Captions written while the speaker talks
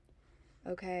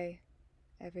Okay,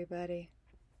 everybody,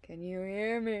 can you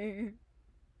hear me?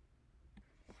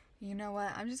 You know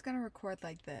what? I'm just gonna record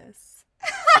like this.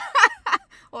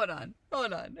 Hold on.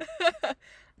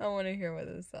 I want to hear what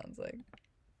this sounds like.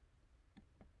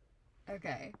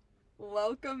 Okay.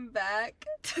 Welcome back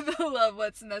to the Love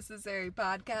What's Necessary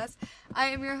podcast. I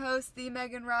am your host, the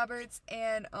Megan Roberts,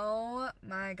 and oh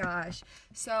my gosh.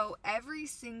 So every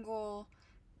single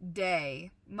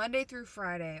day, Monday through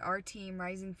Friday, our team,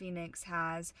 Rising Phoenix,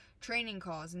 has training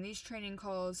calls. And these training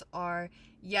calls are,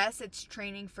 yes, it's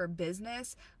training for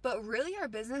business, but really our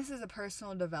business is a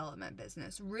personal development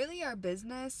business. Really our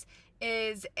business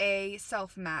is a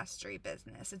self-mastery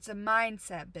business. It's a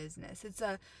mindset business. It's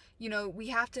a, we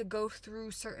have to go through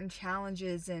certain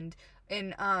challenges and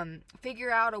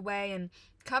figure out a way and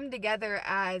come together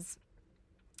as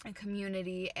a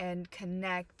community and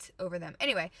connect over them.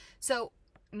 Anyway, so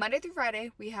Monday through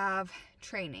Friday, we have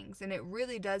trainings, and it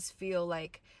really does feel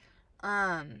like,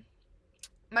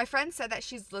 my friend said that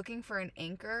she's looking for an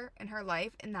anchor in her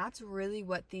life, and that's really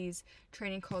what these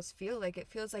training calls feel like. It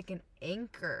feels like an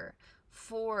anchor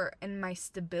for and my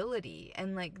stability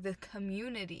and like the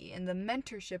community and the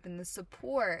mentorship and the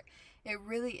support. It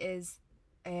really is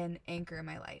an anchor in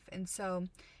my life. And so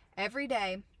every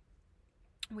day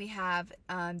we have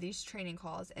these training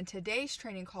calls, and today's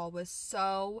training call was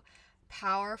so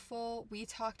powerful. We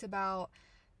talked about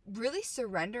really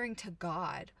surrendering to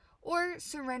God or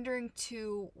surrendering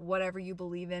to whatever you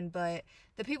believe in, but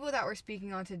the people that we're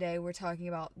speaking on today, we're talking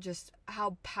about just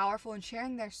how powerful, and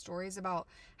sharing their stories about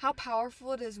how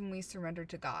powerful it is when we surrender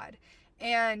to God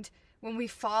and when we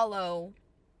follow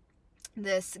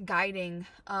this guiding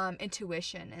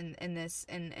intuition and this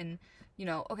and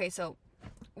okay, so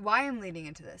why I'm leading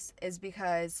into this is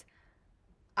because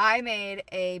I made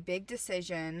a big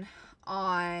decision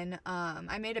on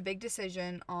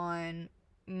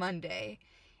Monday,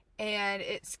 and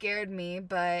it scared me,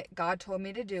 but God told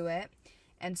me to do it,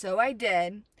 and so I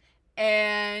did.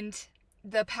 And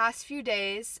the past few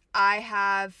days, I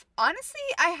have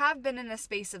been in a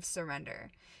space of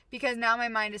surrender, because now my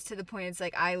mind is to the point, it's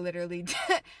like I literally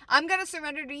I'm gonna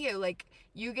surrender to you. Like,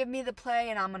 you give me the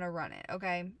play and I'm gonna run it,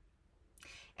 okay?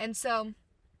 And so,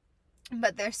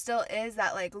 but there still is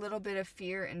that like little bit of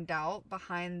fear and doubt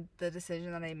behind the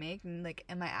decision that I make, and like,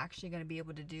 am I actually going to be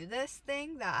able to do this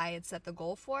thing that I had set the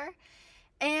goal for?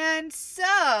 And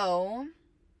so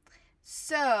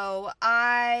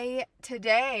I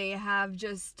today have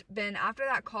just been, after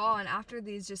that call and after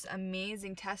these just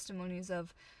amazing testimonies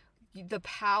of the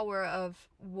power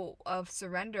of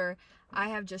surrender, I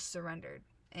have just surrendered.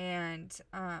 And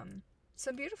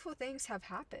some beautiful things have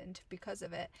happened because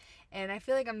of it, and I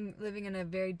feel like I'm living in a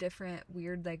very different,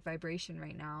 weird, like, vibration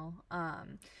right now,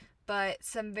 but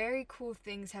some very cool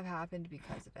things have happened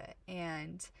because of it.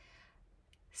 And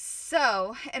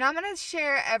so, and I'm gonna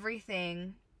share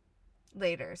everything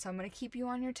later, so I'm gonna keep you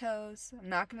on your toes. I'm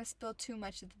not gonna spill too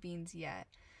much of the beans yet,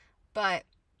 but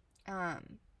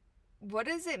what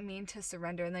does it mean to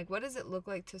surrender, and like, what does it look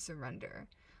like to surrender?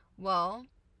 Well,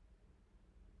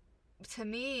 to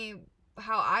me,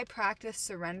 how I practice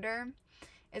surrender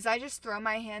is I just throw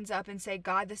my hands up and say,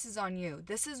 God, this is on you.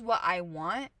 This is what I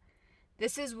want.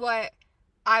 This is what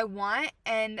I want,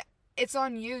 and it's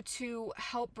on you to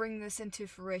help bring this into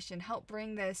fruition, help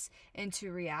bring this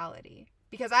into reality.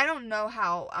 Because I don't know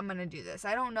how I'm going to do this.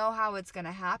 I don't know how it's going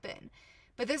to happen.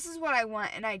 But this is what I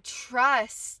want, and I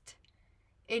trust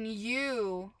in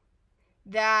you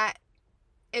that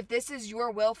if this is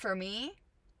your will for me,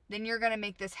 then you're going to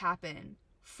make this happen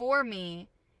for me,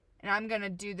 and I'm going to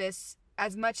do this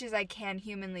as much as I can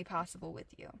humanly possible with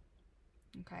you.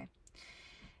 Okay?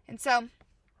 And so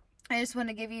I just want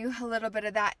to give you a little bit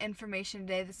of that information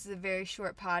today. This is a very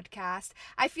short podcast.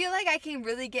 I feel like I can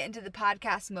really get into the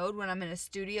podcast mode when I'm in a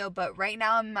studio, but right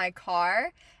now I'm in my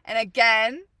car. And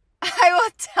again, I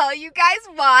will tell you guys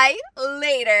why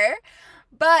later.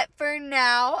 But for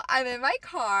now, I'm in my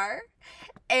car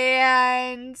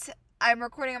and I'm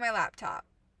recording on my laptop.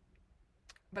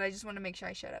 But I just want to make sure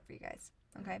I shut up for you guys.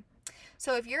 Okay?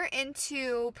 So if you're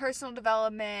into personal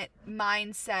development,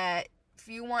 mindset, if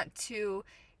you want to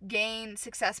gain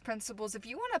success principles, if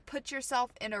you want to put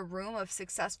yourself in a room of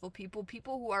successful people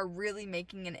who are really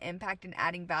making an impact and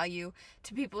adding value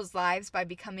to people's lives by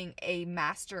becoming a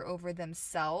master over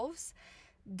themselves,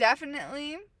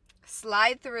 definitely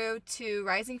slide through to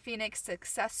Rising Phoenix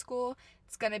Success School.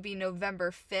 It's going to be November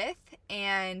 5th,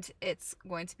 and it's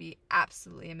going to be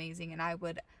absolutely amazing, and I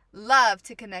would love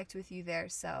to connect with you there.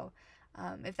 So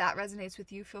if that resonates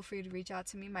with you, feel free to reach out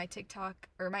to me. My TikTok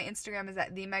or my Instagram is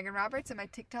at the Megan Roberts, and my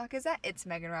TikTok is at It's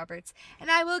Megan Roberts.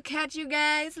 And I will catch you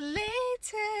guys later.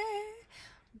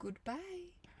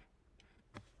 Goodbye.